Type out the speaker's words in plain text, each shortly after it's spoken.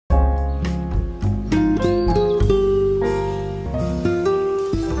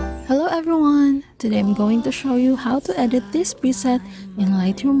Today I'm going to show you how to edit this preset in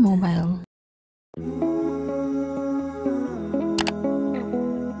Lightroom Mobile.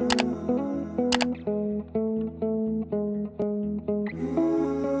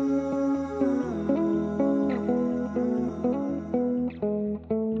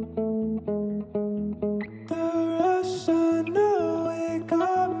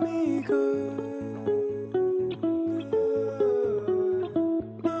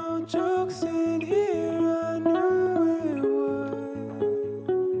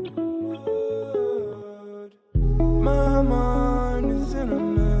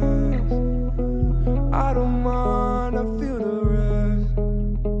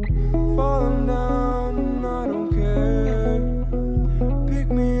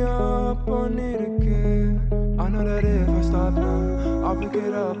 I'll pick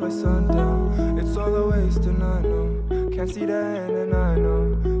it up by sundown. It's all a waste and I know. Can't see the end and I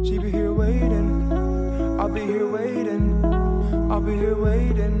know. She be here waiting. I'll be here waiting. I'll be here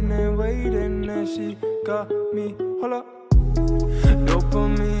waiting and waiting. And she got me, hold up.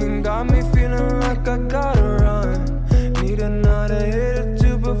 Dopamine got me feeling like I gotta run. Need another hit or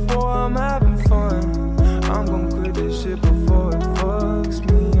two before I'm having fun. I'm gon' quit this shit before it fucks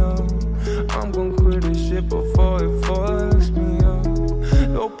me up. I'm gon' quit this shit before it fucks me up.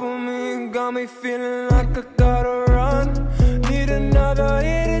 Dopamine got me feeling like I gotta run. Need another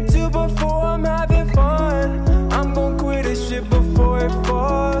hit or two before I'm having fun. I'm gon' quit this shit before it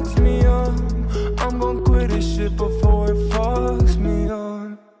fucks me up. I'm gon' quit this shit before it fucks me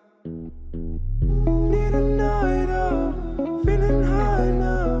up. Need a night out, feeling high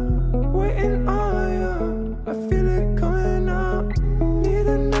now, waiting on you. I feel it coming out. Need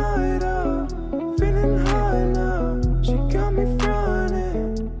a night out, feeling high now. She got me frontin',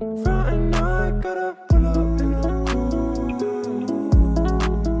 I gotta pull up in a coupe,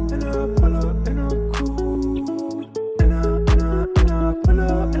 and I pull up in a coupe, and I pull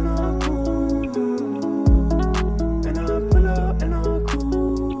up in a coupe, and I pull up in a coupe.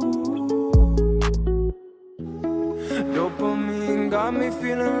 Dopamine got me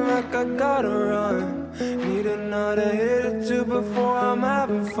feeling like I gotta run. Need another hit or two before I'm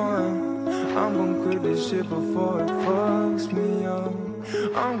having fun. I'm gon' quit this shit before it fucks me up.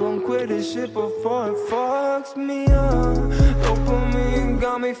 I'm gon' quit this shit before it fucks me up. Dopamine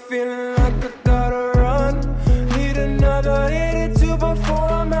got me feeling like I gotta run. Need another hit or two before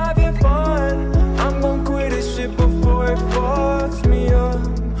I'm having fun. I'm gon' quit this shit before it fucks me up.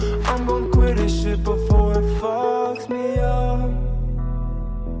 I'm gon' quit this shit before it fucks me up.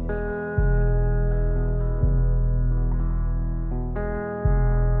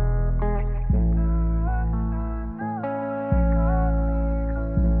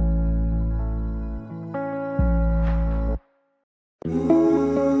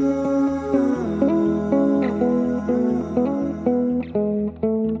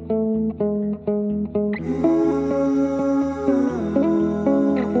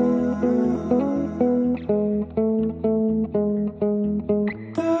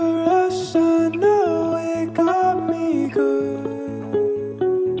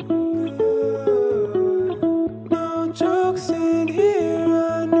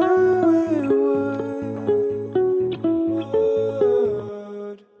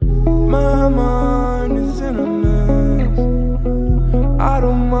 My mind is in a mess. I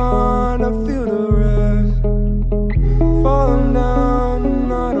don't mind, I feel the rest. Falling down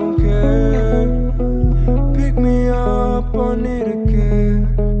and I don't care. Pick me up, I need a care.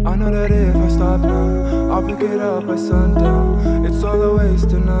 I know that if I stop now, I'll pick it up by sundown. It's all a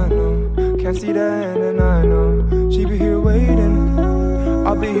waste and I know. Can't see the end and I know. She be here waiting.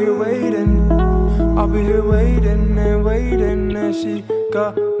 I'll be here waiting. I'll be here waiting and waiting. And she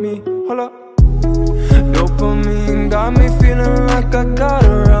got me, hold up. Dopamine got me feeling like I gotta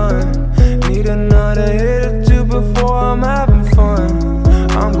run. Need another hit or two before I'm having fun.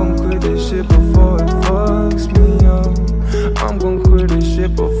 I'm gon' quit this shit before it fucks me up. I'm gon' quit this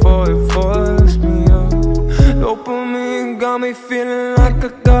shit before it fucks me up. Dopamine got me feeling like I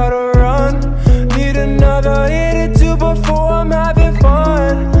gotta run. Need another hit or two before I'm having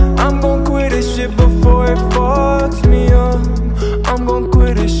fun. I'm gon' quit this shit before it fucks me up. I'm gon'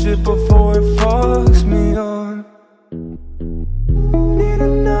 quit this shit before it fucks me up. Need a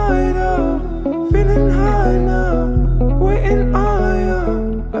night out, feeling high now, waiting on you.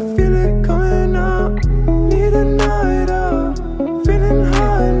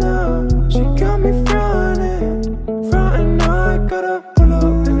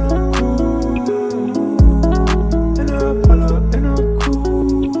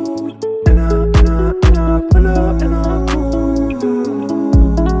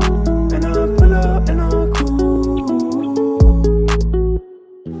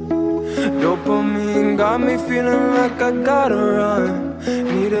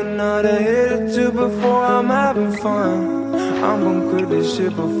 another hit or two before I'm having fun. I'm gon' quit this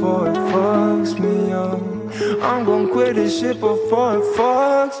shit before it fucks me up. I'm gon' quit this shit before it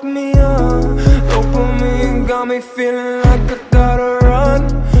fucks me up. Dopamine got me feeling like I gotta run.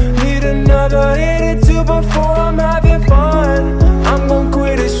 Need another hit or two before I'm having fun. I'm gon'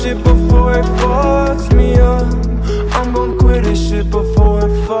 quit this shit before it fucks me up. I'm gon' quit this shit before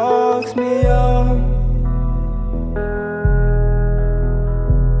it fucks me up.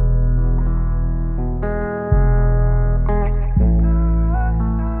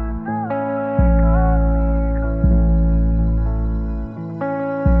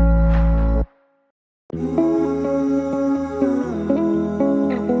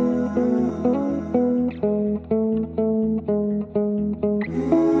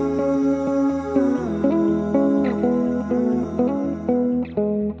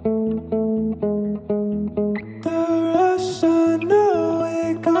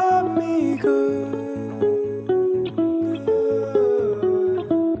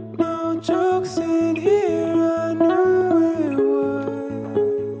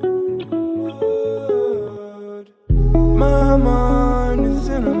 My mind is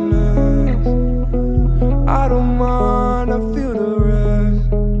in a mess. I don't mind, I feel the rest.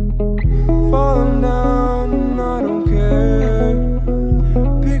 Falling down and I don't care.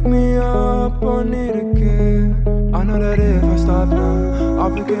 Pick me up, I need a care. I know that if I stop now,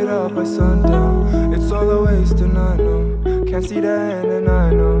 I'll pick it up by sundown. It's all a waste and I know. Can't see the end and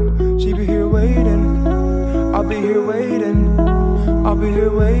I know. She be here waiting, I'll be here waiting. I'll be here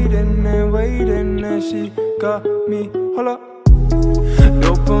waiting and waiting, and she got me, hold up.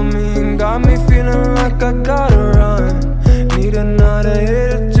 Dopamine got me feeling like I gotta run. Need another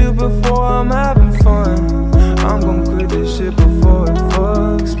hit or two before I'm having fun. I'm gon' quit this shit before it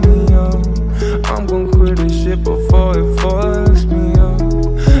fucks me up. I'm gon' quit this shit before it fucks me up.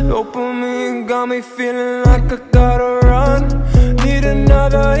 Dopamine got me feeling like I gotta run. Need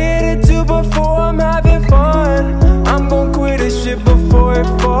another hit or two before I'm having fun. I'm gon' quit this shit before it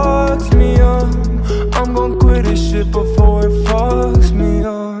fucks me up. I'm gon' quit this shit before it fucks me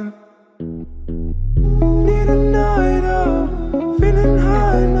up. Need a night out, feeling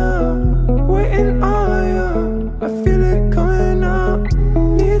high now, waiting on you, I feel it coming out.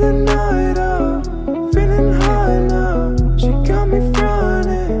 Need a night out, feeling high now, she got me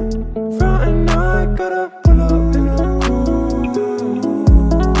frontin' I gotta pull up in a coupe,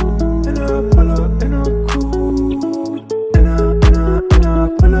 and I pull up in a coupe, and I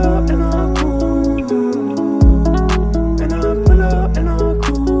pull up in a coupe, and I pull up in a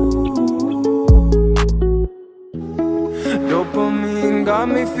coupe. Dopamine got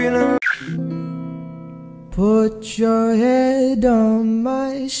me feeling. Put your head on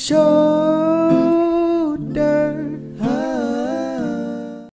my shoulder.